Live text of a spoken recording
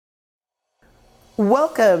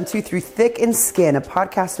Welcome to Through Thick and Skin, a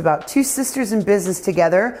podcast about two sisters in business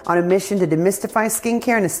together on a mission to demystify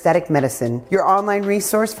skincare and aesthetic medicine. Your online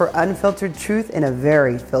resource for unfiltered truth in a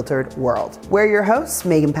very filtered world. We're your hosts,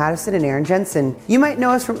 Megan Patterson and Erin Jensen. You might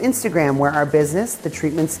know us from Instagram, where our business, The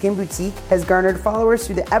Treatment Skin Boutique, has garnered followers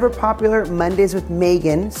through the ever-popular Mondays with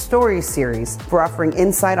Megan stories series. We're offering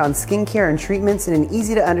insight on skincare and treatments in an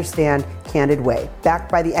easy-to-understand, candid way.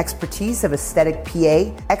 Backed by the expertise of aesthetic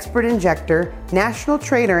PA, expert injector, national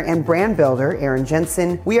trainer, and brand builder, Erin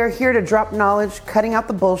Jensen, we are here to drop knowledge, cutting out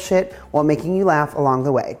the bullshit while making you laugh along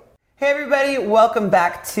the way. Hey everybody, welcome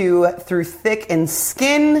back to Through Thick and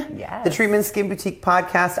Skin, the Treatment Skin Boutique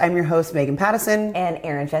podcast. I'm your host, Megan Patterson. And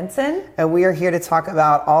Erin Jensen. And we are here to talk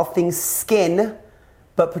about all things skin,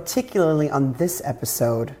 but particularly on this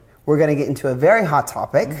episode, we're going to get into a very hot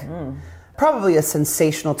topic, probably a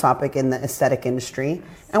sensational topic in the aesthetic industry,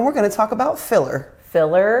 and we're going to talk about filler.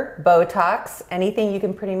 Filler, Botox, anything you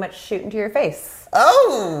can pretty much shoot into your face.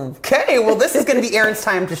 Oh, okay. Well, this is going to be Erin's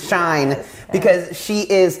time to shine because she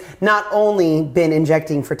is not only been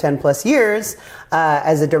injecting for 10 plus years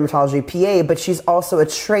as a dermatology PA, but she's also a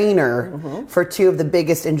trainer for two of the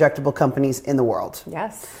biggest injectable companies in the world.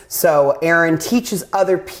 Yes. So Erin teaches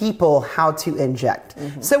other people how to inject.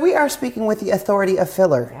 So we are speaking with the authority of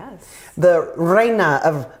filler. Yes. The reina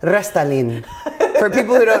of Restylane. For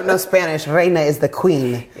people who don't know Spanish, reina is the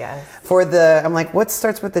queen. Yes. For the, I'm like, what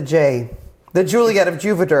starts with the J? The Juliet of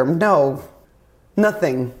Juvederm. No,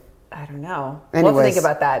 nothing. I don't know. Anyways. We'll think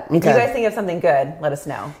about that. If you guys think of something good, let us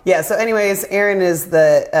know. Yeah, so anyways, Erin is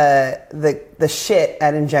the shit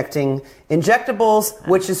at injecting injectables,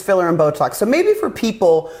 which is filler and Botox. So maybe for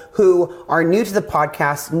people who are new to the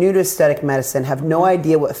podcast, new to aesthetic medicine, have no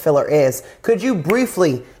idea what filler is, could you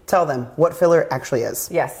briefly tell them what filler actually is?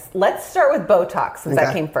 Yes. Let's start with Botox, since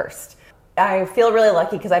that came first. I feel really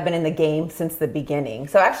lucky because I've been in the game since the beginning.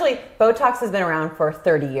 So actually, Botox has been around for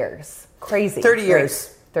 30 years. Crazy. 30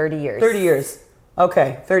 years. 30 years. 30 years.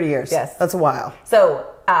 Okay, 30 years. Yes. That's a while. So,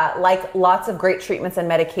 like lots of great treatments and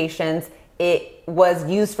medications, it was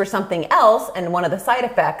used for something else, and one of the side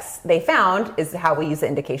effects they found is how we use the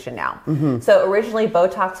indication now. So originally,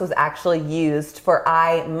 Botox was actually used for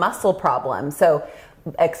eye muscle problems. So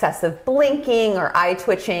excessive blinking or eye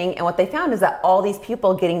twitching, and what they found is that all these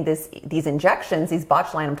people getting these injections, these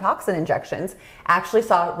botulinum toxin injections, actually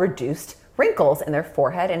saw reduced wrinkles in their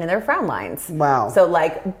forehead and in their frown lines. Wow. So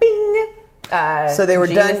like bing. So they were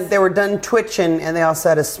done. They were done twitching, and they also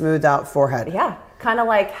had a smoothed out forehead. Yeah, kind of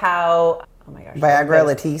like how. Oh my gosh. Viagra,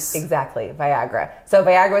 Latisse. Exactly, Viagra. So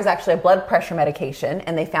Viagra is actually a blood pressure medication,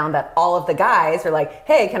 and they found that all of the guys were like,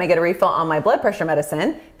 "Hey, can I get a refill on my blood pressure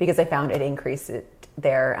medicine?" Because they found it increased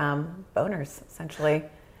their boners, essentially.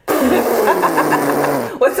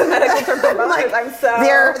 What's the medical term for boners? Like, I'm so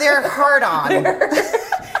they're hard on.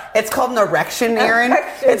 It's called an erection, Erin.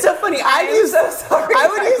 It's so funny. I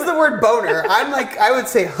would use the word boner. I would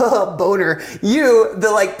say, boner. You,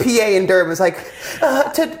 the like PA in Durham, is like,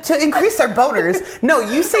 to increase our boners. No,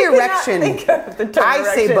 you say erection. Think of the term I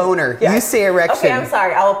erection. say boner. Yes. You say erection. Okay, I'm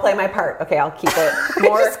sorry. I will play my part. Okay, I'll keep it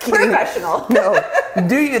more professional. No,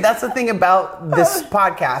 do you? That's the thing about this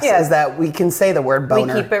podcast is that we can say the word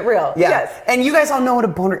boner. We keep it real. Yeah. Yes. And you guys all know what a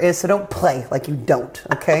boner is, so don't play like you don't,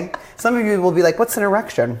 okay? Some of you will be like, what's an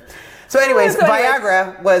erection? So anyways,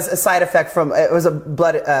 Viagra was a side effect from, it was a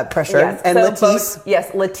blood pressure. Yes. And so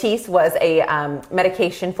Latisse? Latisse was a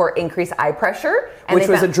medication for increased eye pressure. And which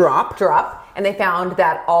was a drop. And they found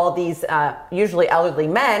that all these, usually elderly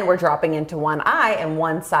men, were dropping into one eye, and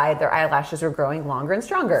one side, their eyelashes were growing longer and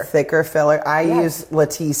stronger. Thicker filler. I use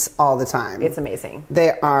Latisse all the time. It's amazing.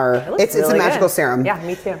 They are, it's a magical serum. Yeah,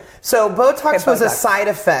 me too. So Botox was a side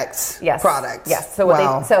effect product. Yes. So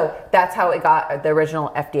so that's how it got the original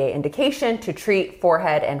FDA indication to treat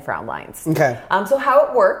forehead and frown lines. Okay. So how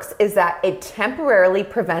it works is that it temporarily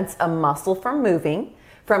prevents a muscle from moving,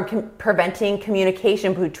 from preventing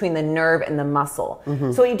communication between the nerve and the muscle.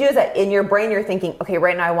 So what you do is that in your brain, you're thinking, okay,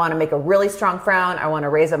 right now I want to make a really strong frown. I want to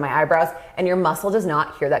raise up my eyebrows. And your muscle does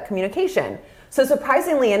not hear that communication. So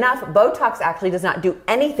surprisingly enough, Botox actually does not do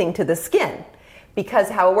anything to the skin. Because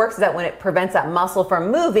how it works is that when it prevents that muscle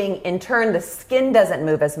from moving, in turn, the skin doesn't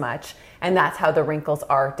move as much. And that's how the wrinkles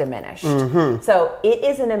are diminished. So it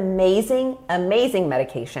is an amazing, amazing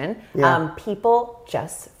medication. Yeah. People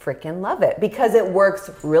just freaking love it because it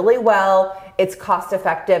works really well. It's cost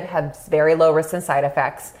effective, has very low risk and side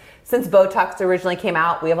effects. Since Botox originally came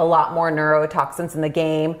out, we have a lot more neurotoxins in the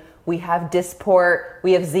game. We have Dysport,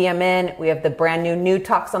 we have Xeomin, we have the brand new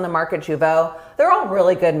tox on the market, Jeuveau. They're all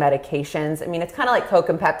really good medications. I mean, it's kind of like Coke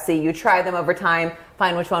and Pepsi. You try them over time,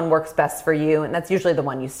 find which one works best for you, and that's usually the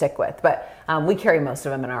one you stick with. But we carry most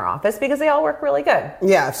of them in our office because they all work really good.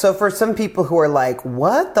 Yeah, so for some people who are like,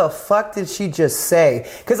 what the fuck did she just say?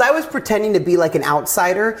 Because I was pretending to be like an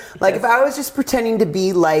outsider. Like if I was just pretending to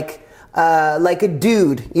be like a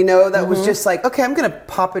dude, you know, that was just like, okay, I'm going to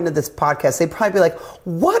pop into this podcast. They'd probably be like,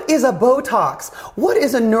 what is a Botox? What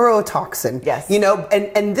is a neurotoxin? Yes. You know,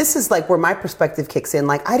 and this is like where my perspective kicks in.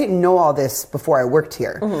 Like, I didn't know all this before I worked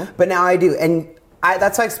here, but now I do. And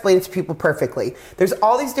that's how I explain it to people perfectly. There's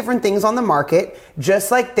all these different things on the market,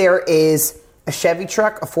 just like there is a Chevy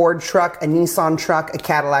truck, a Ford truck, a Nissan truck, a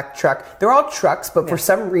Cadillac truck. They're all trucks, but for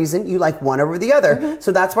some reason you like one over the other.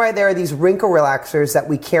 So that's why there are these wrinkle relaxers that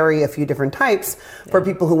we carry a few different types for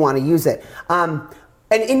people who want to use it. And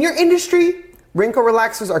in your industry, wrinkle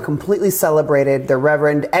relaxers are completely celebrated. They're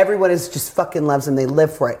reverend. Everyone is just fucking loves them. They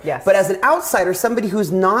live for it. Yes. But as an outsider, somebody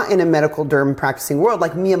who's not in a medical derm practicing world,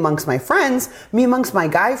 like me amongst my friends, me amongst my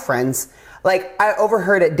guy friends, like, I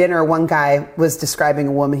overheard at dinner, one guy was describing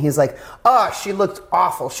a woman. He's like, oh, she looked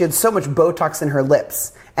awful. She had so much Botox in her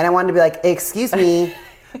lips. And I wanted to be like, excuse me.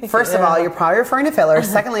 First of all, you're probably referring to fillers.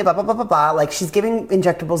 Secondly, blah, blah, blah, blah, blah. Like, she's giving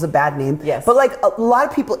injectables a bad name. Yes. But, like, a lot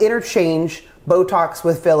of people interchange Botox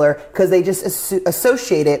with filler because they just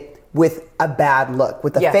associate it with a bad look,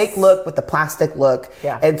 with the fake look, with the plastic look.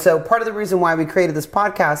 Yeah. And so part of the reason why we created this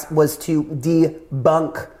podcast was to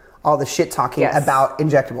debunk all the shit talking about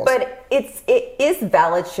injectables. But it is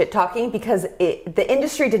valid shit talking because the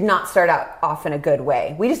industry did not start out off in a good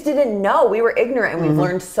way. We just didn't know. We were ignorant, and we've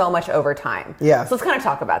learned so much over time. Yeah. So let's kind of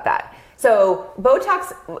talk about that. So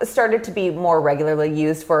Botox started to be more regularly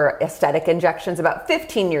used for aesthetic injections about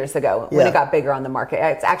 15 years ago when it got bigger on the market.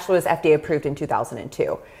 It actually was FDA approved in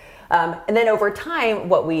 2002. And then over time,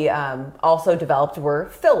 what we also developed were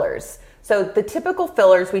fillers. So the typical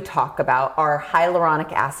fillers we talk about are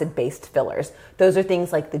hyaluronic acid-based fillers. Those are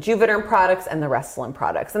things like the Juvederm products and the Restylane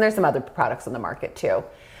products. And there's some other products on the market too.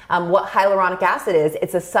 What hyaluronic acid is,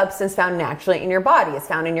 it's a substance found naturally in your body. It's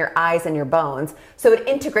found in your eyes and your bones. So it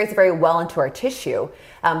integrates very well into our tissue.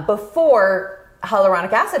 Before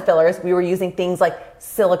hyaluronic acid fillers, we were using things like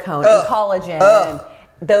silicone and collagen.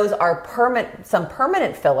 Those are some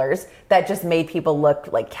permanent fillers that just made people look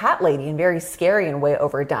like cat lady and very scary and way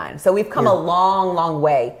overdone. So we've come a long, long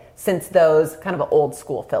way since those kind of old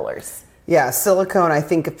school fillers. Yeah, silicone, I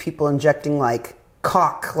think of people injecting like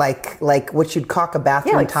caulk, like what you'd caulk a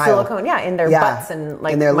bathroom like tile. Silicone, in their butts and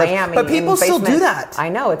like in their Miami. But people still do that. I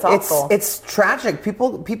know, it's awful. It's tragic.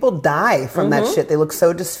 People die from that shit. They look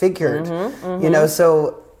so disfigured. You know,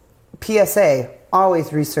 so PSA,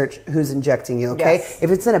 always research who's injecting you, okay? Yes.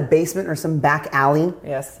 If it's in a basement or some back alley,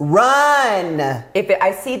 run!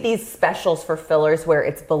 I see these specials for fillers where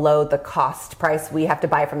it's below the cost price we have to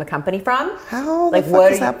buy from the company from. How the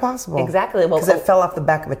fuck is that possible? Exactly. Well, because it fell off the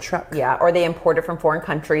back of a truck. Yeah, or they import it from foreign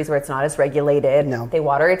countries where it's not as regulated. No. They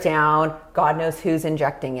water it down. God knows who's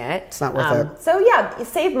injecting it. It's not worth it. So yeah, you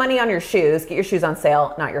save money on your shoes. Get your shoes on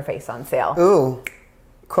sale, not your face on sale. Ooh.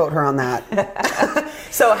 Quote her on that.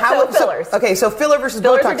 So fillers. So filler versus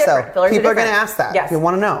fillers Botox, though. People are going to ask that. Yes. You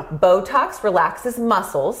want to know. Botox relaxes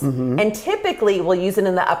muscles, and typically we'll use it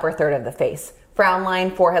in the upper third of the face. Frown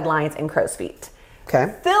line, forehead lines, and crow's feet.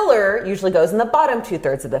 Okay. Filler usually goes in the bottom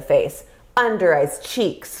 2/3 of the face. Under eyes,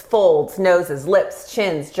 cheeks, folds, noses, lips,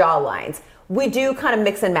 chins, jaw lines. We do kind of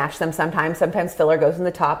mix and match them sometimes. Sometimes filler goes in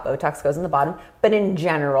the top, Botox goes in the bottom. But in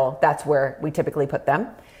general, that's where we typically put them.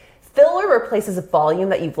 Filler replaces a volume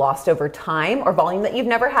that you've lost over time or volume that you've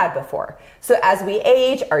never had before. So as we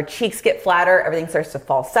age, our cheeks get flatter, everything starts to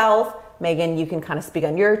fall south. Megan, you can kind of speak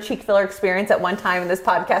on your cheek filler experience at one time in this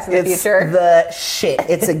podcast in the future. It's the shit.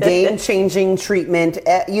 It's a game-changing treatment.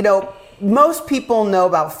 You know, most people know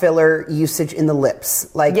about filler usage in the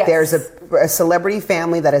lips. Like there's a celebrity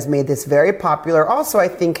family that has made this very popular. Also, I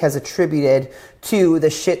think has attributed to the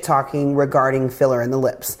shit talking regarding filler in the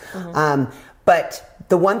lips. But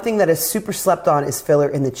the one thing that is super slept on is filler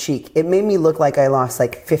in the cheek. It made me look like I lost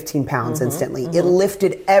like 15 pounds instantly. It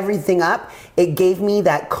lifted everything up. It gave me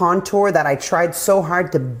that contour that I tried so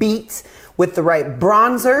hard to beat with the right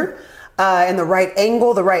bronzer and the right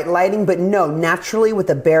angle, the right lighting. But no, naturally with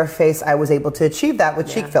a bare face, I was able to achieve that with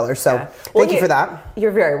cheek filler. So thank you for that.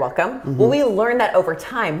 You're very welcome. Well, we learned that over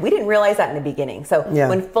time. We didn't realize that in the beginning. So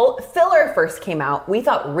when filler first came out, we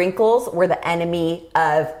thought wrinkles were the enemy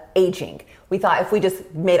of aging. We thought if we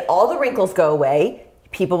just made all the wrinkles go away,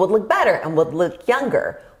 people would look better and would look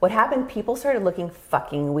younger. What happened? People started looking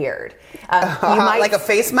fucking weird. Like a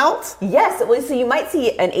face melt? Yes. So you might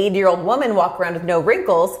see an 80-year-old woman walk around with no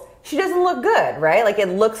wrinkles. she doesn't look good, right? Like it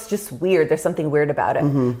looks just weird. There's something weird about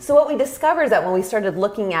it. So what we discovered is that when we started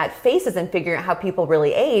looking at faces and figuring out how people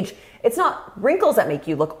really age, it's not wrinkles that make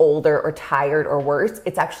you look older or tired or worse.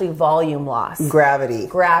 It's actually volume loss. Gravity.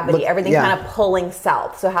 Everything kind of pulling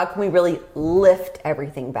south. So how can we really lift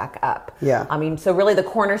everything back up? Yeah. I mean, so really the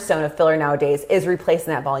cornerstone of filler nowadays is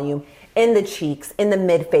replacing that volume in the cheeks, in the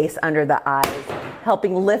mid-face, under the eyes,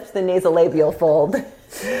 helping lift the nasolabial fold.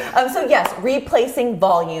 So yes, replacing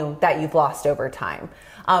volume that you've lost over time.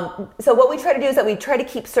 So what we try to do is that we try to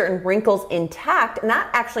keep certain wrinkles intact, and that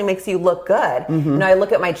actually makes you look good. You know, I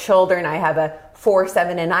look at my children, I have a 4,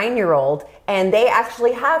 7, and 9-year-old, and they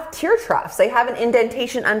actually have tear troughs. They have an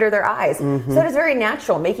indentation under their eyes. So it is very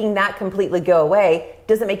natural. Making that completely go away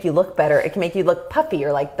doesn't make you look better. It can make you look puffy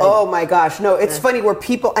or like the... Oh my gosh. No, it's funny where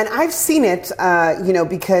people, and I've seen it, you know,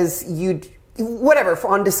 because whatever,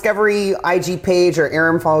 on Discovery IG page, or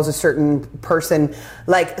Aaron follows a certain person,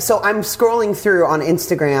 like, so I'm scrolling through on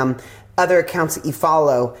Instagram other accounts that you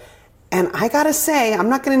follow, and I gotta say, I'm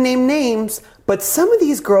not gonna name names, but some of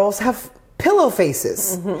these girls have pillow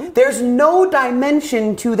faces. There's no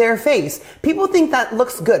dimension to their face. People think that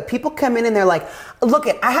looks good. People come in and they're like, look,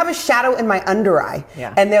 I have a shadow in my under eye.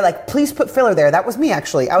 And they're like, please put filler there. That was me,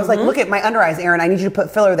 actually. I was like, look at my under eyes, Aaron, I need you to put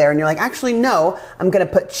filler there. And you're like, actually, no, I'm going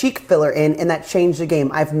to put cheek filler in, and that changed the game.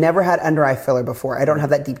 I've never had under eye filler before. I don't have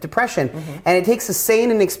that deep depression. And it takes a sane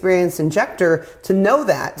and experienced injector to know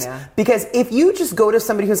that. Because if you just go to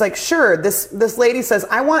somebody who's like, sure, this lady says,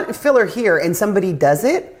 I want filler here, and somebody does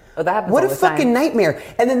it, oh, that happens what all a the time. fucking nightmare.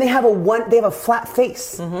 And then they have a flat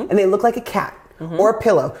face, and they look like a cat or a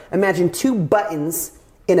pillow. Imagine 2 buttons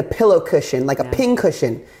in a pillow cushion, like a pin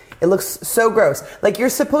cushion. It looks so gross. Like, you're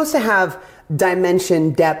supposed to have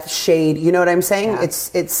dimension, depth, shade. You know what I'm saying?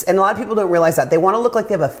 It's and a lot of people don't realize that. They want to look like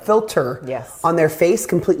they have a filter on their face,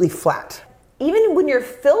 completely flat. Even when you're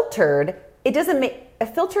filtered, it doesn't make a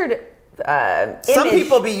filtered Some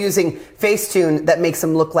people be using Facetune that makes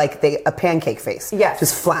them look like a pancake face.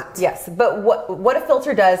 Just flat. But what a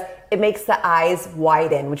filter does, it makes the eyes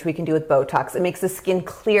widen, which we can do with Botox. It makes the skin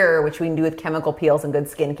clearer, which we can do with chemical peels and good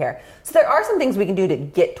skincare. So there are some things we can do to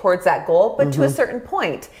get towards that goal, but to a certain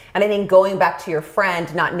point. And I think going back to your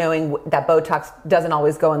friend, not knowing that Botox doesn't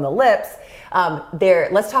always go in the lips,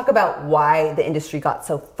 let's talk about why the industry got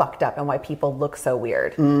so fucked up and why people look so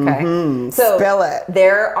weird. Okay, so spill it.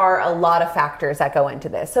 There are a lot of factors that go into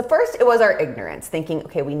this. So first, it was our ignorance, thinking,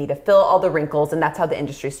 okay, we need to fill all the wrinkles, and that's how the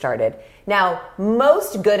industry started. Now,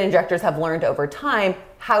 most good injectors have learned over time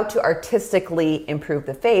how to artistically improve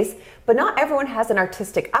the face, but not everyone has an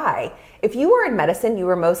artistic eye. If you were in medicine, you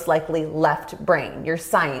were most likely left brain. You're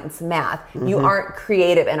science, math. You aren't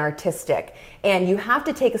creative and artistic. And you have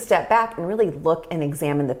to take a step back and really look and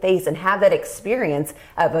examine the face and have that experience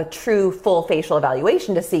of a true full facial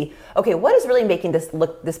evaluation to see, okay, what is really making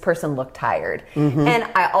this person look tired? And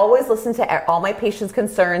I always listen to all my patients'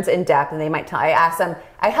 concerns in depth, and I ask them,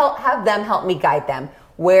 I have them help me guide them.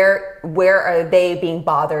 Where are they being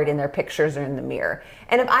bothered in their pictures or in the mirror?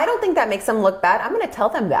 And if I don't think that makes them look bad, I'm going to tell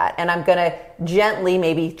them that. And I'm going to gently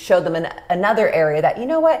maybe show them another area that, you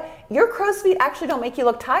know what, your crow's feet actually don't make you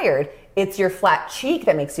look tired. It's your flat cheek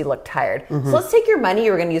that makes you look tired. So let's take your money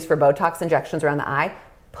you were going to use for Botox injections around the eye,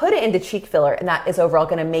 put it into cheek filler, and that is overall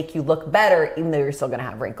going to make you look better, even though you're still going to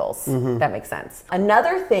have wrinkles. That makes sense.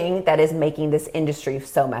 Another thing that is making this industry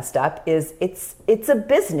so messed up is it's a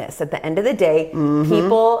business. At the end of the day,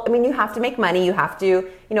 people, I mean, you have to make money. You have to,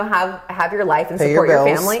 you know, have your life and pay support your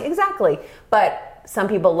bills. family. Exactly. But some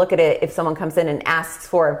people look at it, if someone comes in and asks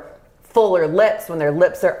for fuller lips when their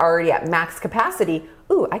lips are already at max capacity,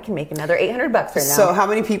 ooh, I can make another $800 right now. So how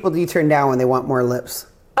many people do you turn down when they want more lips?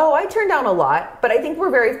 Oh, I turn down a lot, but I think we're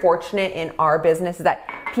very fortunate in our business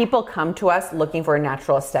that people come to us looking for a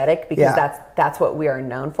natural aesthetic because that's what we are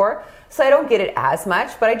known for. So I don't get it as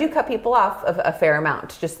much, but I do cut people off of a fair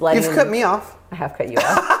amount. Just letting You've cut me off. I have cut you off.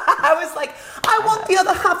 I was like, I want the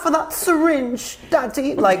other half of that syringe,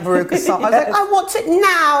 Daddy. Like Veruca Salt. I was like, I want it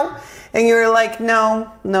now. And you were like, no,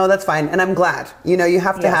 that's fine. And I'm glad. You know, you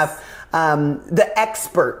have to have the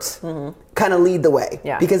expert kind of lead the way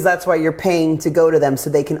because that's why you're paying to go to them so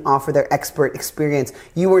they can offer their expert experience.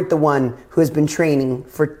 You weren't the one who has been training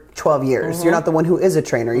for 12 years. You're not the one who is a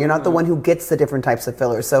trainer. You're not the one who gets the different types of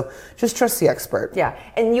fillers. So just trust the expert. Yeah.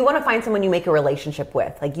 And you want to find someone you make a relationship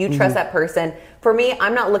with. Like you trust that person. For me,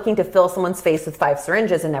 I'm not looking to fill someone's face with 5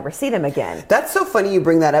 syringes and never see them again. That's so funny you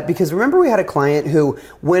bring that up because remember we had a client who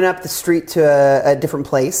went up the street to a different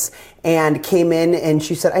place and came in and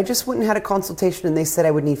she said, I just went and had a consultation and they said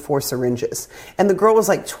I would need 4 syringes. And the girl was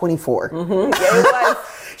like 24. Yeah, it was.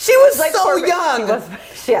 She was like so young. She was,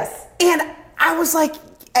 yes. And I was like,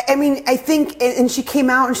 I mean, I think, and she came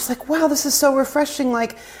out and she's like, wow, this is so refreshing.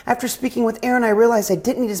 Like, after speaking with Erin, I realized I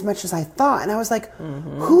didn't need as much as I thought. And I was like,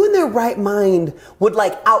 who in their right mind would,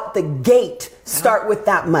 like, out the gate start with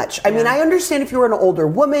that much? I mean, I understand if you're an older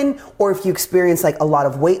woman or if you experience, like, a lot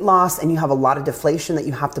of weight loss and you have a lot of deflation that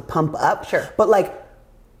you have to pump up. Sure. But, like,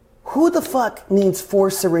 who the fuck needs 4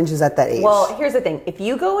 syringes at that age? Well, here's the thing. If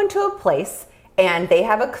you go into a place and they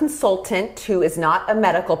have a consultant who is not a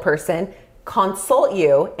medical person consult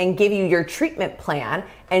you and give you your treatment plan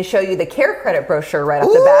and show you the care credit brochure right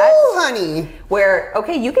off the bat. Ooh, honey. Where,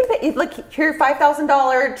 okay, you can pay, like, your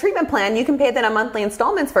 $5,000 treatment plan, you can pay that on monthly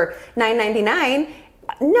installments for $9.99.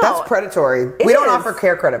 No. That's predatory. We don't offer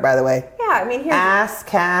care credit, by the way. Yeah, I mean, here's... Ass,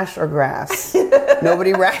 cash, or grass.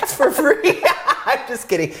 Nobody rats for free. I'm just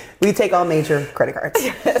kidding. We take all major credit cards.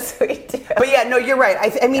 Yes, we do. But yeah, no, you're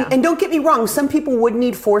right. I mean, and don't get me wrong. Some people would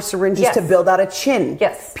need 4 syringes to build out a chin.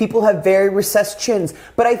 Yes. People have very recessed chins.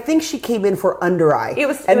 But I think she came in for under eye. It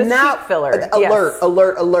was cheek filler.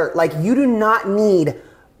 Alert. Like, you do not need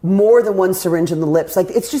more than 1 syringe in the lips. Like,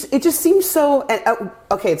 it just seems so,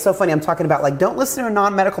 okay, it's so funny. I'm talking about, like, don't listen to a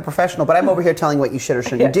non-medical professional, but I'm over here telling what you should or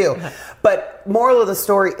shouldn't do. But moral of the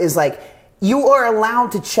story is, like, you are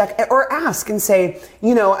allowed to check or ask and say,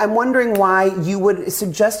 you know, I'm wondering why you would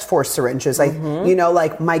suggest 4 syringes. Like, you know,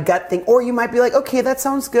 like, my gut thing, or you might be like, okay, that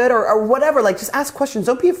sounds good, or whatever. Like, just ask questions.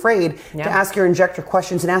 Don't be afraid to ask your injector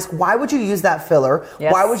questions and ask, why would you use that filler?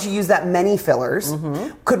 Yes. Why would you use that many fillers?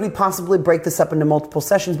 Could we possibly break this up into multiple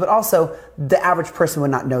sessions? But also, the average person would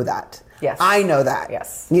not know that. Yes. I know that.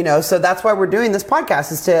 Yes. You know, so that's why we're doing this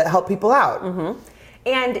podcast, is to help people out.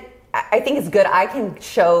 And I think it's good. I can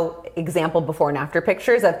show example before and after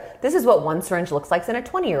pictures of this is what 1 syringe looks like in a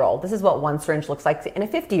 20-year-old. This is what 1 syringe looks like in a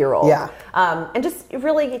 50-year-old. Yeah. And just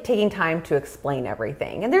really taking time to explain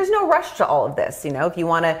everything. And there's no rush to all of this. You know, if you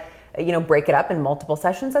want to, you know, break it up in multiple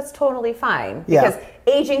sessions, that's totally fine. Because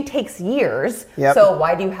aging takes years. So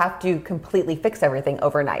why do you have to completely fix everything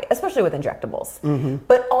overnight, especially with injectables?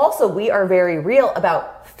 But also, we are very real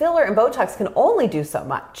about filler and Botox can only do so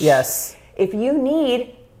much. Yes. If you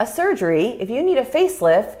need a surgery, if you need a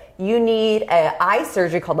facelift, you need an eye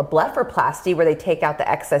surgery called a blepharoplasty where they take out the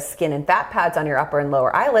excess skin and fat pads on your upper and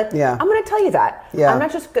lower eyelid. I'm going to tell you that. I'm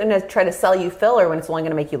not just going to try to sell you filler when it's only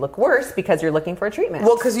going to make you look worse because you're looking for a treatment.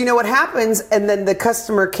 Well, because you know what happens, and then the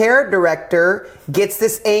customer care director gets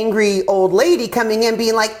this angry old lady coming in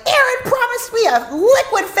being like, Erin promised me a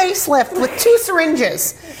liquid facelift with 2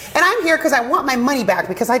 syringes. And I'm here because I want my money back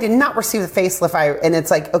because I did not receive the facelift. And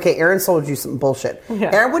it's like, okay, Erin sold you some bullshit.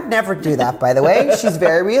 Erin would never do that, by the way. She's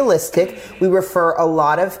very realistic. We refer a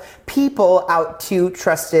lot of people out to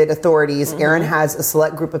trusted authorities. Erin has a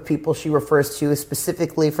select group of people she refers to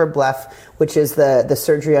specifically for bleph, which is the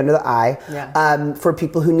surgery under the eye. For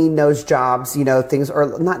people who need nose jobs, you know, things,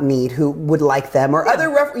 or not need, who would like them, or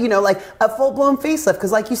other, you know, like a full-blown facelift,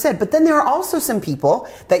 because like you said. But then there are also some people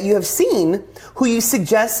that you have seen who you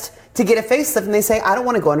suggest to get a facelift and they say, I don't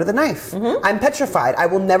want to go under the knife. I'm petrified. I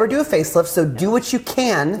will never do a facelift, so do what you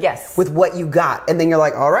can with what you got. And then you're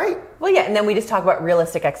like, all right. Well, and then we just talk about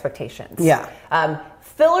realistic expectations.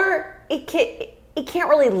 Filler, it can't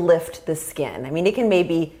really lift the skin. I mean, it can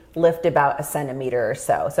maybe lift about a centimeter or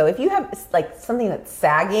so. So if you have like something that's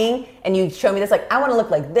sagging and you show me this, like, I want to look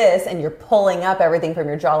like this, and you're pulling up everything from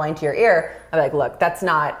your jawline to your ear, I'm like, look, that's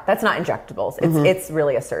not injectables. It's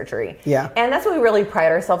really a surgery. And that's what we really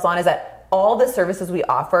pride ourselves on, is that all the services we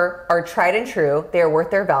offer are tried and true. They are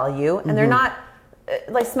worth their value, and they're not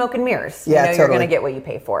like smoke and mirrors. You know, you're going to get what you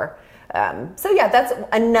pay for. So that's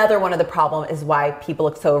another one of the problem, is why people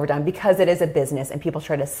look so overdone, because it is a business and people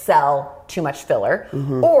try to sell too much filler,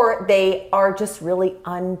 or they are just really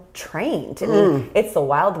untrained. I mean, it's the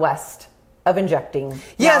Wild West of injecting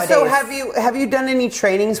nowadays. So have you done any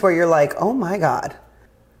trainings where you're like, oh my God?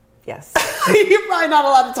 Yes. You're probably not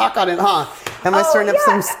allowed to talk on it, huh? Am I stirring up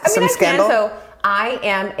some scandal? So I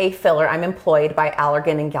am a filler. I'm employed by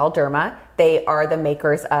Allergan and Galderma. They are the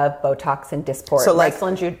makers of Botox and Dysport, so like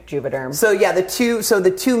Restylane, Juvederm. So the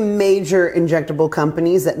two major injectable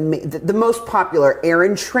companies that the most popular,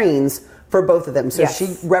 Erin trains for both of them. So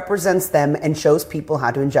she represents them and shows people how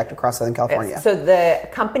to inject across Southern California. So the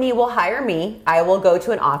company will hire me. I will go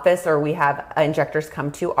to an office, or we have injectors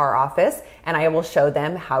come to our office, and I will show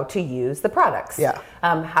them how to use the products.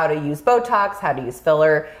 How to use Botox, how to use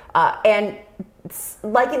filler, and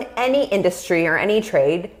like in any industry or any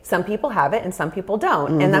trade, some people have it and some people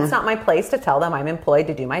don't. And that's not my place to tell them. I'm employed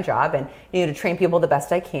to do my job and to train people the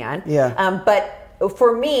best I can. But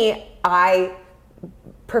for me, I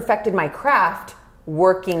perfected my craft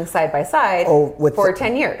working side by side for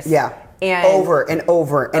 10 years. And over and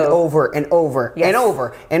over and over and over Yes. and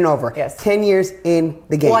over and over. Yes. 10 years in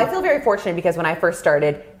the game. Well, I feel very fortunate because when I first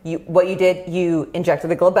started, you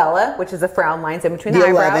injected the glabella, which is the frown lines in between the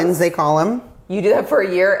eyebrows. 11s, they call them. You do that for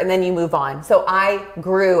a year and then you move on. So I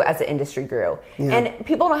grew as the industry grew. Yeah. And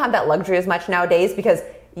people don't have that luxury as much nowadays because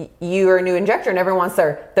you are a new injector and everyone wants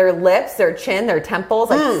their lips, their chin, their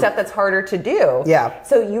temples, like stuff that's harder to do. Yeah.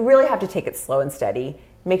 So you really have to take it slow and steady.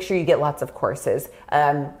 Make sure you get lots of courses.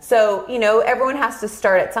 So, everyone has to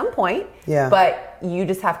start at some point. Yeah. But you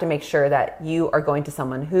just have to make sure that you are going to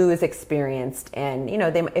someone who is experienced. And,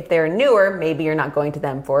 if they're newer, maybe you're not going to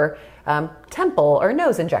them for temple or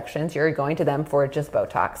nose injections. You're going to them for just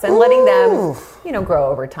Botox and letting them, grow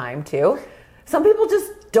over time too. Some people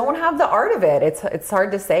just don't have the art of it. It's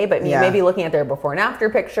hard to say, but maybe looking at their before and after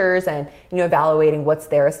pictures and evaluating what's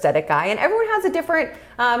their aesthetic eye. And everyone has a different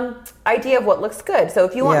idea of what looks good. So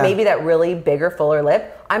if you want maybe that really bigger, fuller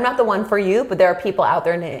lip, I'm not the one for you, but there are people out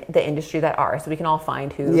there in the industry that are. So we can all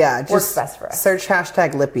find who works best for us. Search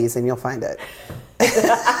 #lippies and you'll find it.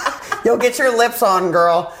 You'll get your lips on,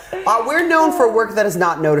 girl. We're known for work that is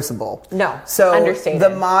not noticeable. No, so understated.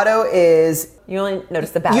 The motto is you only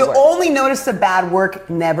notice the bad work. You only notice the bad work,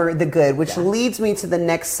 never the good, which leads me to the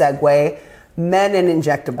next segue. Men and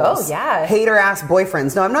injectables. Oh, yeah. Hater ass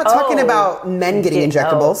boyfriends. No, I'm not talking about men getting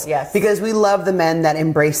injectables. Yes. Because we love the men that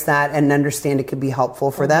embrace that and understand it could be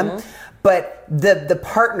helpful for them. But the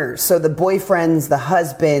partners, so the boyfriends, the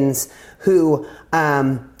husbands who,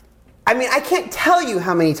 I can't tell you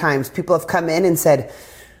how many times people have come in and said,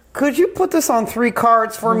 could you put this on 3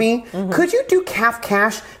 cards for me? Could you do calf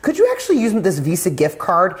cash? Could you actually use this Visa gift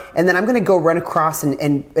card? And then I'm going to go run across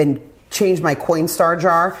and change my Coinstar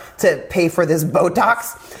jar to pay for this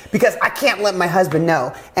Botox because I can't let my husband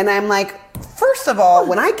know. And I'm like, first of all,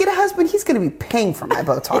 when I get a husband, he's going to be paying for my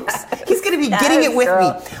Botox. Yes. He's going to be getting it with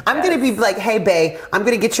me. I'm going to be like, hey, babe, I'm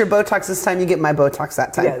going to get your Botox this time. You get my Botox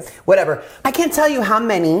that time. Yes. Whatever. I can't tell you how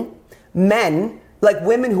many men, like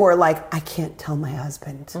women who are like, I can't tell my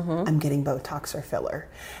husband I'm getting Botox or filler.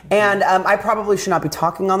 And I probably should not be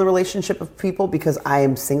talking on the relationship of people because I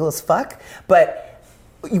am single as fuck. But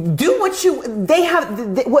do what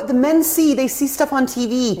what the men see. They see stuff on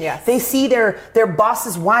TV. Yes. They see their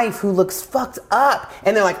boss's wife who looks fucked up.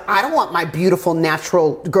 And they're like, I don't want my beautiful,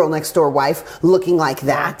 natural girl next door wife looking like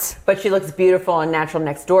that. But she looks beautiful and natural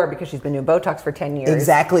next door because she's been doing Botox for 10 years.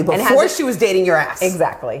 Exactly. Before she was dating your ass.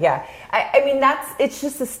 Exactly. Yeah. I mean, it's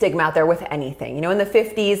just a stigma out there with anything. In the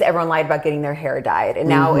 50s, everyone lied about getting their hair dyed. And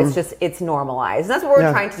now it's normalized. And that's what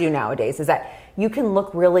we're trying to do nowadays is that you can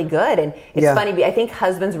look really good. And it's funny. I think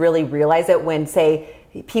husbands really realize it when, say,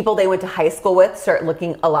 people they went to high school with start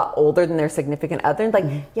looking a lot older than their significant other. And like,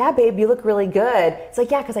 yeah, babe, you look really good. It's like,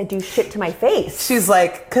 yeah, because I do shit to my face. She's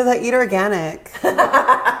like, because I eat organic.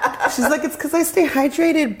 She's like, it's because I stay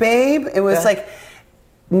hydrated, babe. It was like,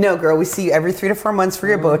 no, girl, we see you every 3 to 4 months for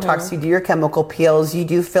your Botox. You do your chemical peels. You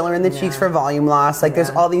do filler in the cheeks for volume loss. Like,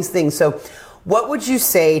 there's all these things. So what would you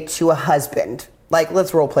say to a husband? Like,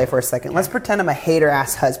 let's role play for a second. Let's pretend I'm a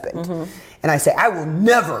hater-ass husband. And I say, I will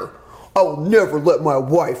never let my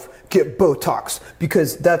wife get Botox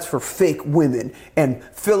because that's for fake women. And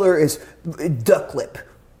filler is duck lip.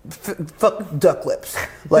 Fuck duck lips.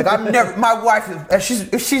 Like, my wife,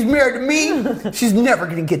 if she's married to me, she's never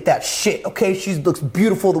going to get that shit, okay? She looks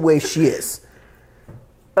beautiful the way she is.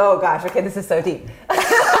 Oh, gosh. Okay, this is so deep.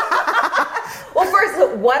 Well,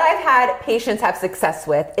 first, what I've had patients have success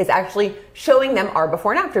with is actually showing them our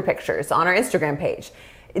before and after pictures on our Instagram page.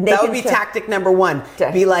 That would be tactic number 1.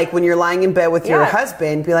 Be like, when you're lying in bed with your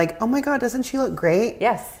husband, be like, oh my God, doesn't she look great?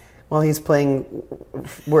 Yes. While he's playing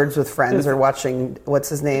Words with Friends or watching, what's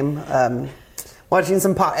his name? Watching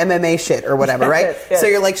some MMA shit or whatever, right? Yes. So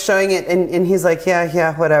you're like showing it and he's like,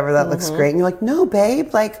 yeah, whatever, that looks great. And you're like, no,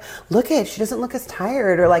 babe, like, look at, she doesn't look as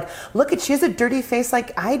tired. Or like, look at, she has a dirty face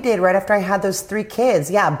like I did right after I had those 3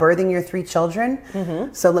 kids. Yeah, birthing your 3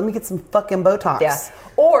 children. So let me get some fucking Botox. Yeah.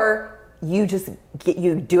 Or you just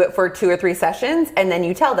you do it for 2 or 3 sessions and then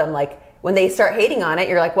you tell them, like, when they start hating on it,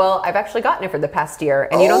 you're like, well, I've actually gotten it for the past year.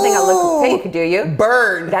 And you don't think I look fake, do you?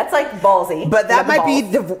 Burn. That's like ballsy. But that might be,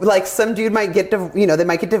 like, some dude might get, they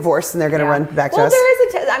might get divorced and they're going to run back to us. Well, there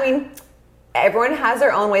is everyone has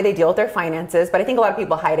their own way they deal with their finances. But I think a lot of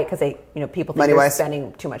people hide it because people think they're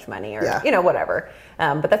spending too much money or, whatever.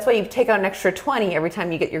 But that's why you take out an extra 20 every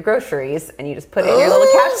time you get your groceries and you just put it in your little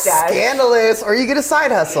cash stash. Scandalous. Or you get a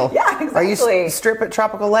side hustle. Yeah, exactly. Or you strip at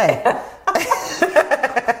Tropical Lay.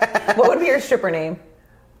 What would be your stripper name?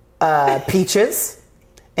 Peaches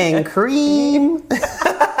and Cream.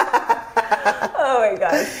 Oh my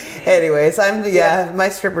gosh. Anyways, my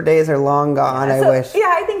stripper days are long gone, I wish. Yeah,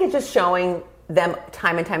 I think think it's just showing them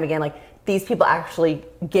time and time again, like, these people actually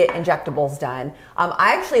get injectables done.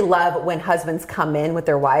 I actually love when husbands come in with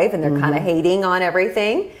their wife and they're kind of hating on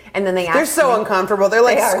everything, and then they're so uncomfortable. They're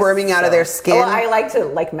like squirming out of their skin. Well, I like to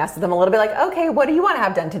like mess with them a little bit. Like, okay, what do you want to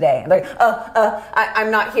have done today? And they're like,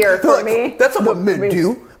 I'm not here for me. That's not what men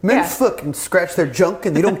do. Men fucking scratch their junk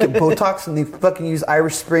and they don't get Botox and they fucking use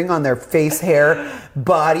Irish Spring on their face, hair,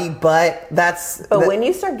 body, butt. But when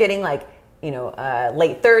you start getting like,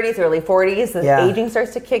 late 30s, early 40s, the aging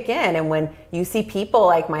starts to kick in. And when you see people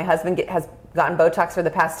like my husband has gotten Botox for the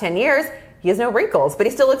past 10 years, he has no wrinkles, but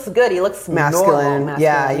he still looks good. He looks masculine. Normal,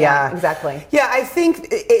 Yeah, exactly. Yeah, I think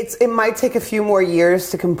it might take a few more years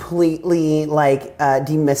to completely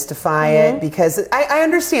demystify it, because I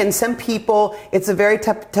understand some people, it's a very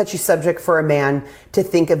touchy subject for a man to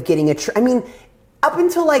think of getting up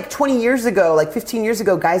until like 20 years ago, like 15 years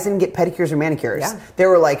ago, guys didn't get pedicures or manicures. Yeah. They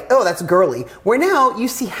were like, oh, that's girly. Where now you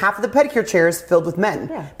see half of the pedicure chairs filled with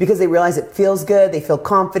men because they realize it feels good. They feel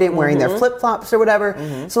confident wearing their flip-flops or whatever.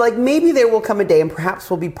 So like maybe there will come a day, and perhaps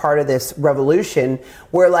we'll be part of this revolution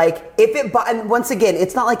where like and once again,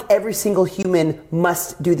 it's not like every single human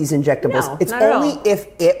must do these injectables. No, it's only if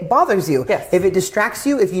it bothers you. Yes. If it distracts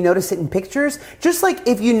you, if you notice it in pictures, just like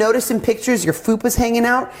if you notice in pictures your fupa's hanging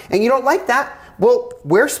out and you don't like that, well,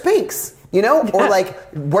 wear Spanx, or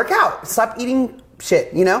like work out, stop eating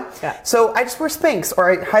shit, Yeah. So I just wear Spanx or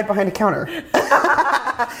I hide behind a counter.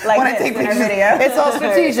 Like when I take pictures, it's all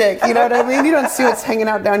strategic, you know what I mean? You don't see what's hanging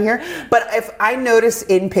out down here. But if I notice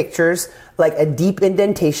in pictures like a deep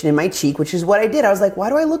indentation in my cheek, which is what I did, I was like, why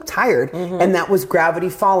do I look tired? And that was gravity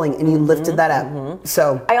falling, and you lifted that up.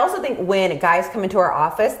 So I also think when guys come into our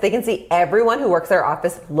office, they can see everyone who works at our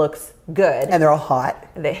office looks good. And they're all hot.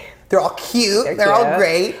 They're all cute. They're all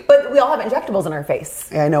great. But we all have injectables in our face.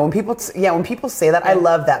 Yeah, I know. When people say that, I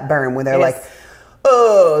love that burn when they're like,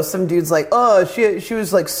 oh, some dude's like, oh, she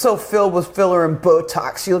was like so filled with filler and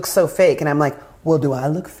Botox. She looks so fake. And I'm like, well, do I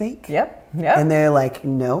look fake? Yep. And they're like,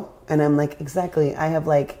 no. And I'm like, exactly. I have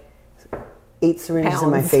like 8 syringes in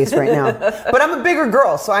my face right now. But I'm a bigger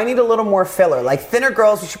girl, so I need a little more filler. Like thinner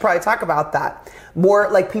girls, we should probably talk about that. More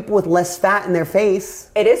like people with less fat in their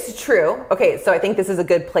face. It is true. Okay, so I think this is a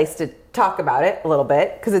good place to talk about it a little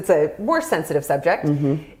bit because it's a more sensitive subject.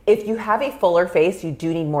 If you have a fuller face, you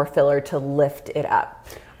do need more filler to lift it up.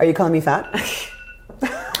 Are you calling me fat?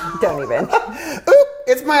 Don't even. Oop,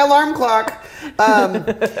 it's my alarm clock.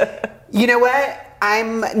 You know what?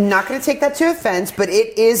 I'm not going to take that to offense, but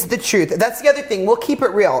it is the truth. That's the other thing. We'll keep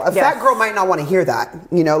it real. A fat girl might not want to hear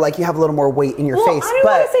that. Like you have a little more weight in your face. I don't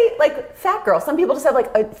want to say like fat girl. Some people just have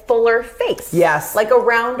like a fuller face. Yes. Like a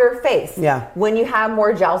rounder face. Yeah. When you have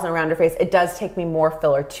more gels and a rounder face, it does take me more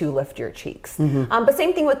filler to lift your cheeks. But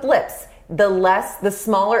same thing with lips. The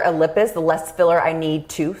smaller a lip is, the less filler I need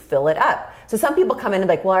to fill it up. So some people come in and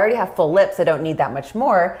like, well, I already have full lips. I don't need that much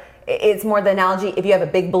more. It's more the analogy, if you have a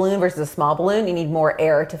big balloon versus a small balloon, you need more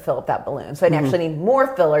air to fill up that balloon. So I actually need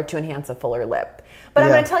more filler to enhance a fuller lip. But I'm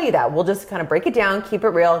going to tell you that. We'll just kind of break it down, keep it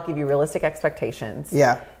real, give you realistic expectations.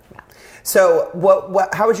 Yeah. So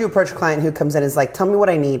how would you approach a client who comes in and is like, tell me what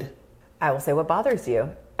I need? I will say what bothers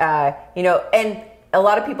you. And a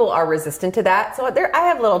lot of people are resistant to that. So I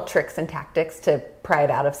have little tricks and tactics to pry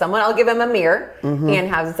it out of someone. I'll give them a mirror and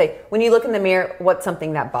have them say, when you look in the mirror, what's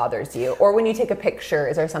something that bothers you? Or when you take a picture,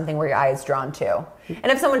 is there something where your eye is drawn to? And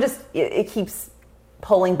if someone it keeps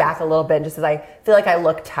pulling back a little bit and just says, I feel like I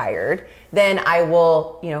look tired, then I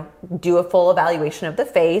will, do a full evaluation of the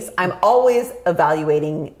face. I'm always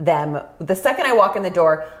evaluating them. The second I walk in the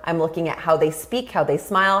door, I'm looking at how they speak, how they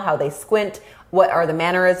smile, how they squint, what are the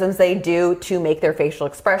mannerisms they do to make their facial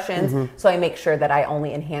expressions. So I make sure that I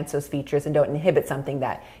only enhance those features and don't inhibit something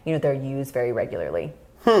that, they're used very regularly.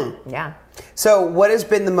 Yeah. So what has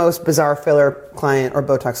been the most bizarre filler client or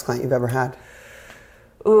Botox client you've ever had?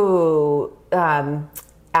 Ooh,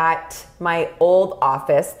 at my old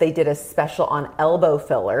office, they did a special on elbow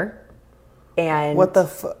filler. And what the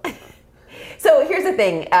fuck? So here's the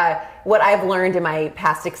thing. What I've learned in my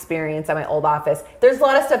past experience at my old office, there's a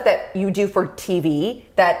lot of stuff that you do for TV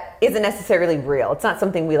that isn't necessarily real. It's not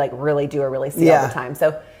something we really do or really see all the time.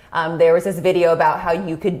 So there was this video about how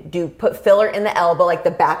you could put filler in the elbow, like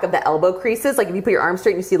the back of the elbow creases. Like if you put your arm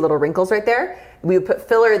straight and you see little wrinkles right there, we would put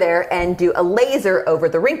filler there and do a laser over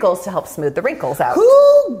the wrinkles to help smooth the wrinkles out.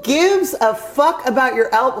 Who gives a fuck about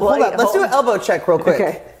your elbow? Hold up. Let's do an elbow check real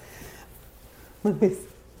quick. Okay.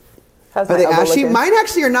 Are they ashy? Mine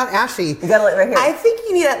actually are not ashy. You got it right here. I think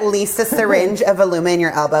you need at least a syringe of Illuma in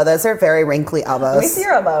your elbow. Those are very wrinkly elbows. Let me see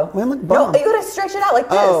your elbow. Mine look No, you gotta stretch it out like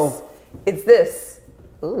this. Oh. It's this.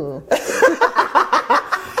 Ooh.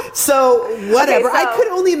 So whatever. Okay, so- I could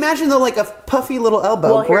only imagine though, like a puffy little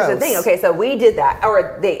elbow. Well, here's the Gross. thing. Okay, so we did that,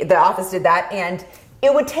 or the office did that, and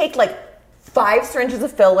it would take like 5 syringes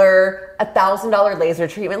of filler, $1,000 laser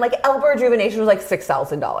treatment. Like elbow rejuvenation was like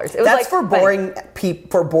 $6,000. It was That's like for boring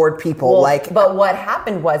for bored people. Well, like, but what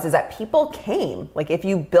happened was that people came. Like if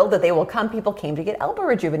you build it, they will come. People came to get elbow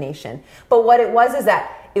rejuvenation. But what it was is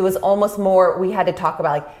that it was almost more. We had to talk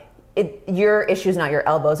about like your issue is not your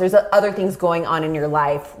elbows. There's other things going on in your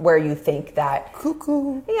life where you think that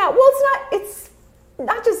cuckoo. Yeah, well, it's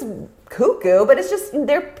not just cuckoo, but it's just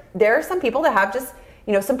there are some people that have just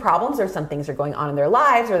some problems or some things are going on in their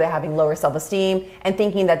lives or they're having lower self-esteem and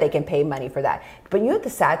thinking that they can pay money for that. But you know what the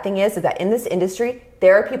sad thing is that in this industry,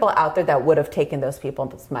 there are people out there that would have taken those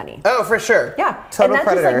people's money. Oh, for sure. Yeah. Total and that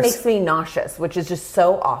predators. just makes me nauseous, which is just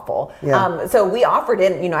so awful. Yeah. So we offered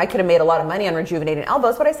it, I could have made a lot of money on rejuvenating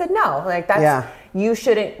elbows, but I said no. Like you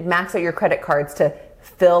shouldn't max out your credit cards to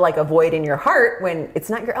fill like a void in your heart when it's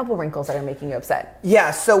not your elbow wrinkles that are making you upset. Yeah,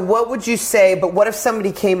 so what would you say, but what if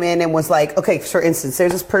somebody came in and was like, okay, for instance,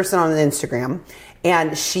 there's this person on Instagram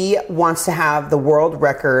and she wants to have the world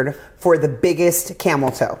record for the biggest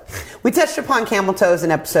camel toe. We touched upon camel toes in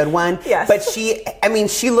episode 1, yes. But she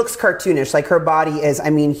looks cartoonish. Like her body is,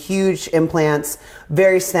 huge implants,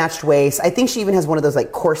 very snatched waist. I think she even has one of those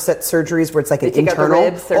like corset surgeries where it's like an internal. Out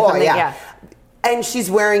the ribs or something. Yeah. And she's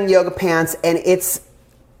wearing yoga pants and it's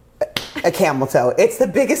a camel toe. It's the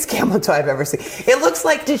biggest camel toe I've ever seen. It looks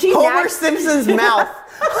like Homer Simpson's mouth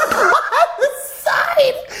on the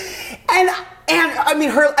side. And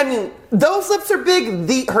those lips are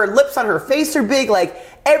big. Her lips on her face are big. Like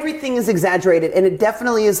everything is exaggerated, and it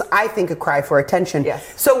definitely is, I think, a cry for attention.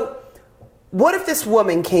 Yes. So what if this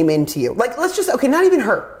woman came into you? Like, not even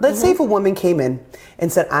her. Let's say if a woman came in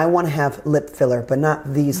and said, I want to have lip filler, but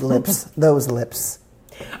not these lips, those lips.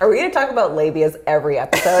 Are we going to talk about labias every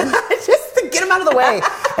episode? Just to get them out of the way.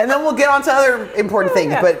 And then we'll get on to other important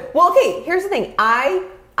things. Yeah. But well, okay, here's the thing.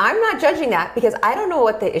 I'm not judging that because I don't know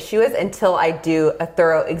what the issue is until I do a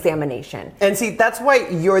thorough examination. And see, that's why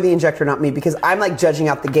you're the injector, not me, because I'm like judging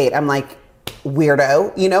out the gate. I'm like,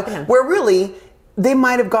 weirdo, where really they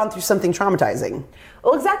might have gone through something traumatizing.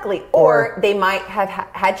 Well, exactly. Or they might have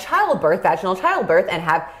had childbirth, vaginal childbirth, and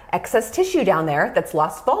have excess tissue down there that's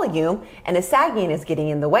lost volume and is sagging and is getting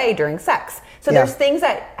in the way during sex. So there's things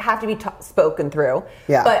that have to be spoken through.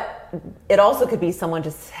 Yeah. But it also could be someone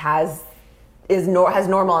just has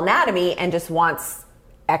normal anatomy and just wants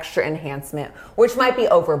extra enhancement, which might be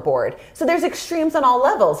overboard. So there's extremes on all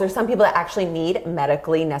levels. There's some people that actually need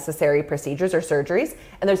medically necessary procedures or surgeries,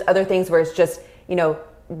 and there's other things where it's just,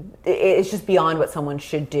 it's just beyond what someone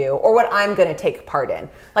should do or what I'm going to take part in.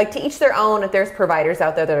 Like to each their own. If there's providers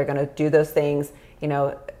out there that are going to do those things,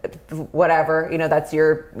 whatever, that's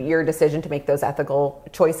your decision to make those ethical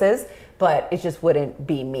choices, but it just wouldn't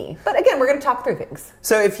be me. But again, we're going to talk through things.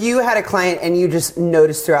 So if you had a client and you just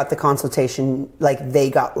noticed throughout the consultation, like they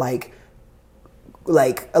got like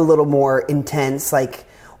a little more intense, like,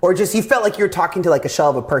 or just you felt like you were talking to like a shell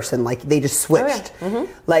of a person, like they just switched. Oh, yeah.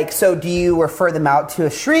 Mm-hmm. Like, so do you refer them out to a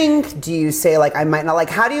shrink? Do you say like, I might not, like,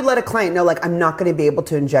 how do you let a client know, like, I'm not going to be able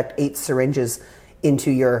to inject 8 syringes into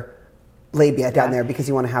your labia down there because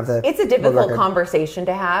you want to have the... It's a difficult conversation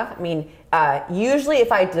to have. Usually if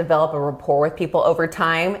I develop a rapport with people over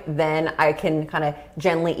time, then I can kind of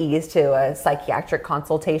gently ease to a psychiatric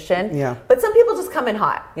consultation. Yeah. But some people just come in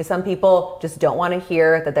hot. Some people just don't want to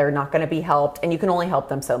hear that they're not going to be helped, and you can only help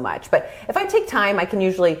them so much. But if I take time, I can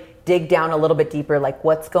usually dig down a little bit deeper, like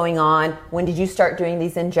what's going on? When did you start doing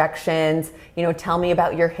these injections? Tell me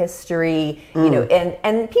about your history,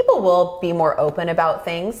 and people will be more open about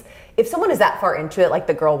things. If someone is that far into it, like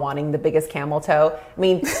the girl wanting the biggest camel toe,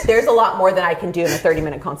 there's a lot more than I can do in a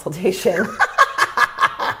 30-minute consultation.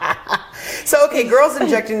 So, okay, girls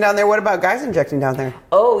injecting down there. What about guys injecting down there?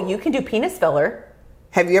 Oh, you can do penis filler.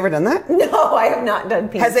 Have you ever done that? No, I have not done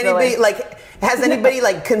penis filler. Has anybody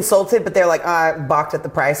consulted, but they're like, balked at the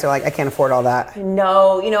price? They're like, I can't afford all that.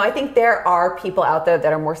 No, I think there are people out there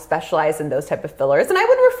that are more specialized in those type of fillers, and I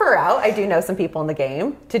would refer out. I do know some people in the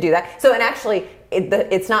game to do that. So, and actually,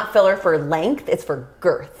 it's not filler for length; it's for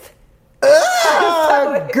girth.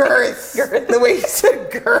 Girth. The way you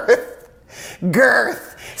said girth.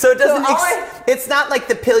 So it doesn't. It's not like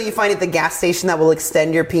the pill you find at the gas station that will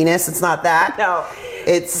extend your penis. It's not that. No.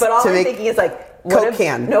 It's. But all I'm thinking is like, what if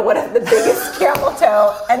the biggest camel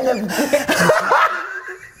toe and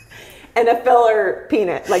and a filler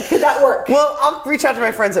peanut? Like, could that work? Well, I'll reach out to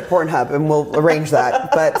my friends at Pornhub and we'll arrange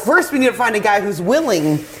that. But first, we need to find a guy who's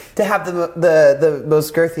willing to have the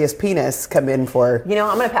most girthiest penis come in for. I'm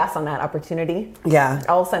going to pass on that opportunity. Yeah.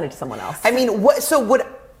 I'll send it to someone else.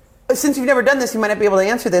 since you've never done this, you might not be able to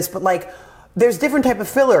answer this, but like, there's different type of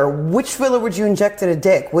filler. Which filler would you inject in a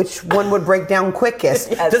dick? Which one would break down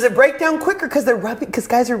quickest? Yes. Does it break down quicker because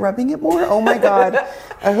guys are rubbing it more? Oh my God.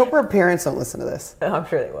 I hope our parents don't listen to this. Oh, I'm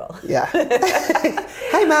sure they will. Yeah.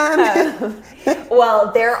 Hi, Mom.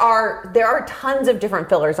 Well, there are tons of different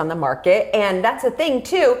fillers on the market, and that's a thing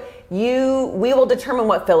too. We will determine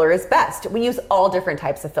what filler is best. We use all different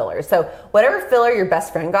types of fillers. So whatever filler your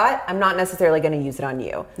best friend got, I'm not necessarily going to use it on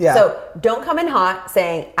you. Yeah. So don't come in hot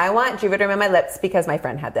saying, I want Juvederm in my lips because my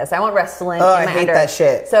friend had this. I want Restylane in I my hate under. that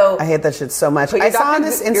shit. So I hate that shit so much. put I saw on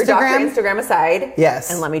this your Dr. Instagram. Instagram aside. Yes.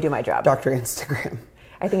 And let me do my job. Dr. Instagram.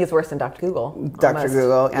 I think it's worse than Dr. Google. Dr. almost.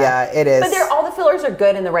 Google. Yeah, it is. But all the fillers are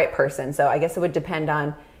good in the right person. So I guess it would depend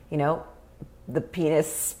on, the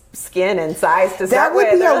penis skin and size to start with.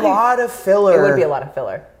 That would be a lot of filler. It would be a lot of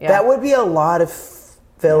filler. Yeah. That would be a lot of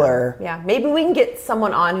filler. Yeah. Maybe we can get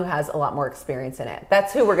someone on who has a lot more experience in it.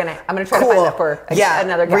 That's who I'm going to try to find that for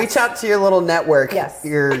another guest. Reach out to your little network. Yes.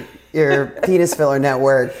 Your penis filler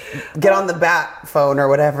network. Get on the bat phone or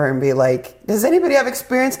whatever and be like, does anybody have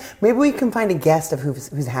experience? Maybe we can find a guest of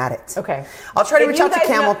who's had it. Okay. I'll try to reach out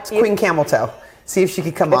to Queen Camel Toe. See if she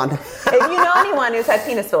could come on. If you know anyone who's had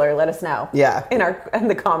penis filler, let us know. Yeah. In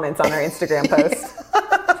the comments on our Instagram post.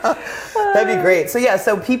 That'd be great.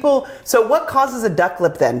 So what causes a duck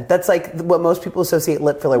lip then? That's like what most people associate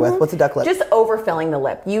lip filler with. What's a duck lip? Just overfilling the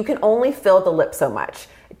lip. You can only fill the lip so much.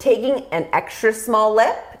 Taking an extra small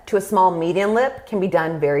lip to a small medium lip can be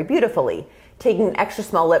done very beautifully. Taking an extra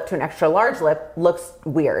small lip to an extra large lip looks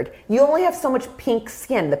weird. You only have so much pink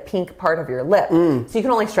skin, the pink part of your lip. So you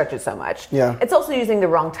can only stretch it so much. Yeah. It's also using the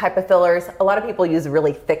wrong type of fillers. A lot of people use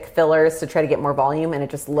really thick fillers to try to get more volume, and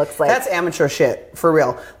it just looks like... That's amateur shit, for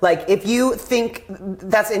real. Like, if you think...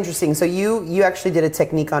 That's interesting. So you actually did a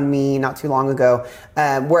technique on me not too long ago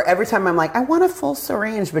where every time I'm like, I want a full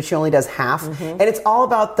syringe, but she only does half. And it's all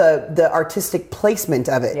about the artistic placement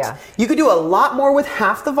of it. Yeah. You could do a lot more with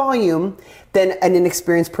half the volume than an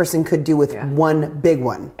inexperienced person could do with one big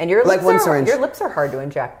one. And your like lips syringe. Your lips are hard to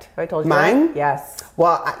inject. Have I told you Mine? that? Yes.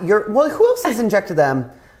 Well, who else has injected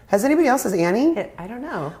them? Has anybody else? Has Annie? I don't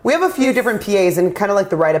know. We have a few different PAs, and kind of like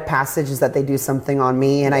the rite of passage is that they do something on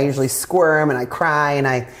me, and I usually squirm and I cry and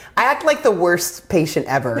I act like the worst patient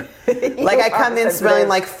ever. Like I come in smelling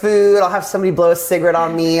like food. I'll have somebody blow a cigarette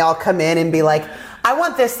on me. I'll come in and be like, I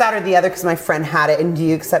want this, that, or the other because my friend had it, and do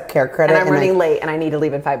you accept care credit? And I'm running late, and I need to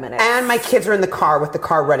leave in 5 minutes. And my kids are in the car with the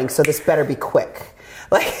car running, so this better be quick.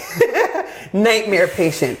 Like, nightmare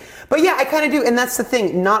patient. But yeah, I kind of do, and that's the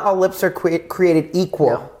thing. Not all lips are created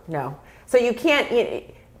equal. No. So you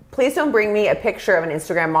can't... Please don't bring me a picture of an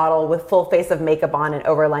Instagram model with full face of makeup on and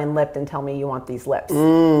overlined lip and tell me you want these lips.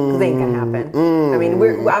 Because it ain't gonna happen. I mean,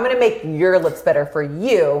 I'm gonna make your lips better for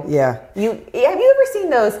you. Yeah. Have you ever seen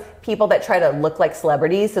those people that try to look like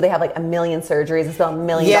celebrities? So they have like a million surgeries and spend $1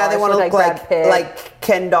 million. Yeah, they want to look like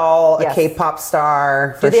Ken Doll, a K-pop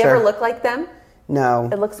star. Do they ever look like them? No.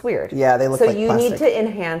 It looks weird. Yeah, they look like plastic. So you need to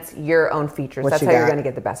enhance your own features. That's how you're going to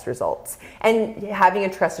get the best results. And having a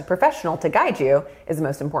trusted professional to guide you is the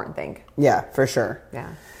most important thing. Yeah, for sure. Yeah.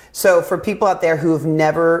 So for people out there who have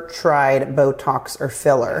never tried Botox or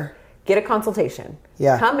filler, get a consultation.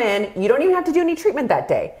 Yeah. Come in. You don't even have to do any treatment that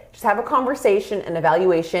day. Just have a conversation, an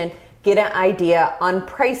evaluation, get an idea on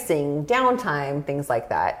pricing, downtime, things like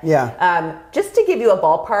that. Yeah. Just to give you a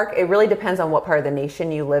ballpark, it really depends on what part of the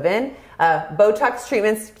nation you live in. Botox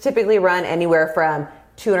treatments typically run anywhere from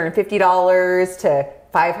 $250 to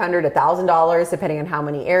 $500, $1,000, depending on how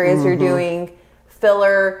many areas you're doing.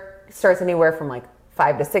 Filler starts anywhere from like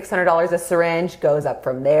 $500 to $600 a syringe, goes up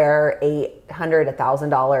from there, $800,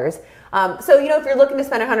 $1,000. So, if you're looking to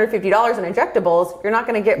spend $150 on injectables, you're not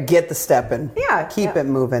going to get the step in. Yeah. Keep it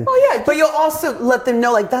moving. Oh, yeah. But you'll also let them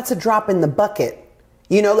know, like, that's a drop in the bucket.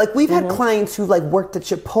 Like we've had clients who like worked at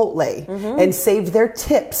Chipotle and saved their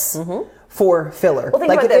tips for filler. Well, think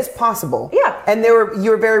like about it is this. possible. Yeah. And you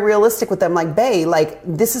were very realistic with them. Like, bae, like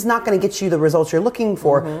this is not going to get you the results you're looking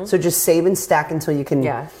for. So just save and stack until you can.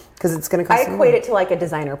 Yeah. Because it's going to cost. I equate it to like a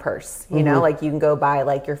designer purse. You know, like you can go buy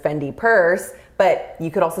like your Fendi purse, but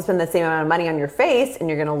you could also spend the same amount of money on your face, and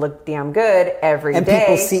you're going to look damn good every day. And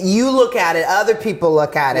people see you look at it. Other people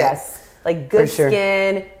look at it. Yes. Like good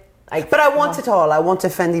skin. But I want it all. I want a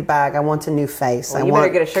Fendi bag. I want a new face. Well, I you want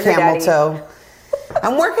better get a sugar camel daddy. toe.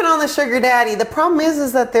 I'm working on the sugar daddy. The problem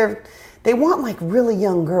is that they want like really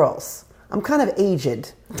young girls. I'm kind of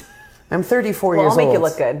aged. I'm 34 years old. I'll make you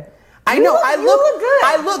look good. I know. I look good.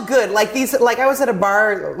 I look good. Like I was at a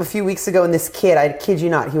bar a few weeks ago, and this kid, I kid you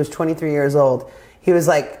not, he was 23 years old. He was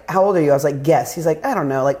like, "How old are you?" I was like, "Guess." He's like, "I don't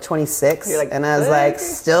know, like 26." You're like, and I was like,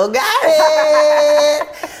 "Still got it."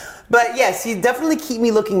 But yes, you definitely keep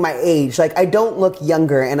me looking my age. Like, I don't look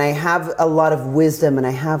younger, and I have a lot of wisdom, and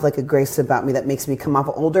I have like a grace about me that makes me come off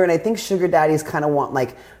older. And I think sugar daddies kind of want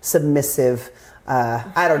like submissive.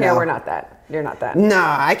 I don't know. Yeah, we're not that. You're not that. No,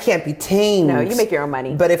 I can't be tamed. No, you make your own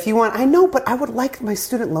money. But if you want, I know, but I would like my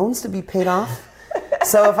student loans to be paid off.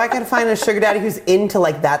 So if I can find a sugar daddy who's into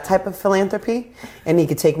like that type of philanthropy, and he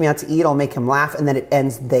could take me out to eat, I'll make him laugh, and then it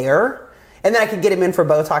ends there. And then I could get him in for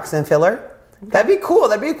Botox and filler. That'd be cool.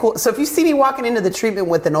 That'd be cool. So if you see me walking into the treatment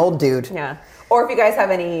with an old dude. Yeah. Or if you guys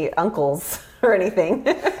have any uncles or anything.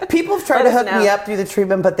 People have tried to hook me up through the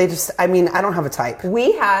treatment, but they just, I mean, I don't have a type.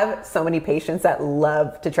 We have so many patients that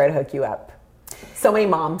love to try to hook you up. So many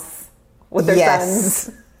moms with their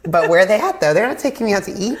sons. But where are they at, though? They're not taking me out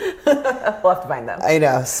to eat. We'll have to find them. I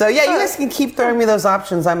know. So, yeah, you guys can keep throwing me those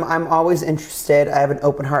options. I'm always interested. I have an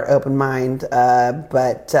open heart, open mind.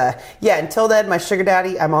 But until then, my sugar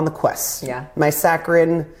daddy, I'm on the quest. Yeah. My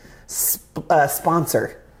saccharin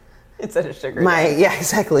sponsor. Instead of sugar daddy. Yeah,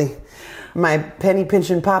 exactly. My penny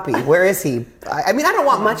pinching poppy. Where is he? I mean, I don't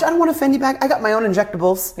want much. I don't want to Fendi bag. I got my own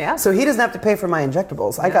injectables. Yeah. So he doesn't have to pay for my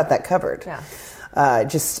injectables. I got that covered. Yeah.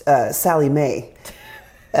 Just Sally Mae.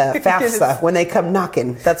 FAFSA when they come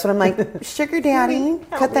knocking. That's what I'm like, sugar daddy,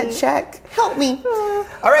 cut that check. Help me. All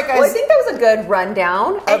right, guys. Well, I think that was a good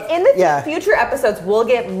rundown. And in the future episodes, we'll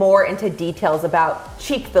get more into details about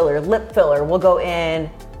cheek filler, lip filler. We'll go in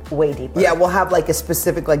way deeper. Yeah, we'll have like a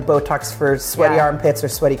specific like Botox for sweaty armpits or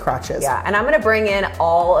sweaty crotches. Yeah, and I'm going to bring in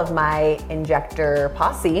all of my injector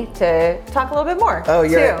posse to talk a little bit more. Oh,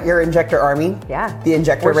 your injector army? Yeah. The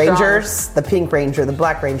injector We're rangers, strong. the pink ranger, the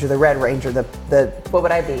black ranger, the red ranger, the What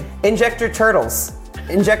would I be? Injector turtles.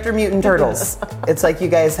 Injector mutant turtles. It's like you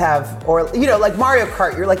guys have, or like Mario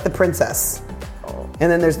Kart, you're like the princess.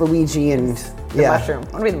 And then there's Luigi and the mushroom.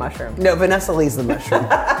 I want to be the mushroom. No, Vanessa Lee's the mushroom.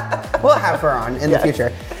 We'll have her on in the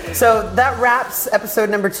future. So that wraps episode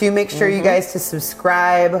number 2. Make sure you guys to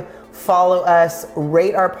subscribe, follow us,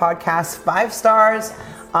 rate our podcast 5 stars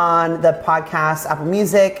on the podcast Apple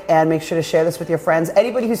Music, and make sure to share this with your friends.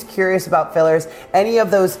 Anybody who's curious about fillers, any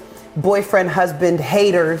of those boyfriend, husband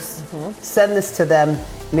haters, send this to them.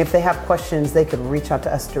 And if they have questions, they could reach out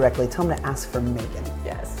to us directly. Tell them to ask for Megan.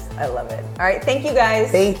 Yes, I love it. All right, thank you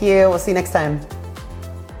guys. Thank you. We'll see you next time.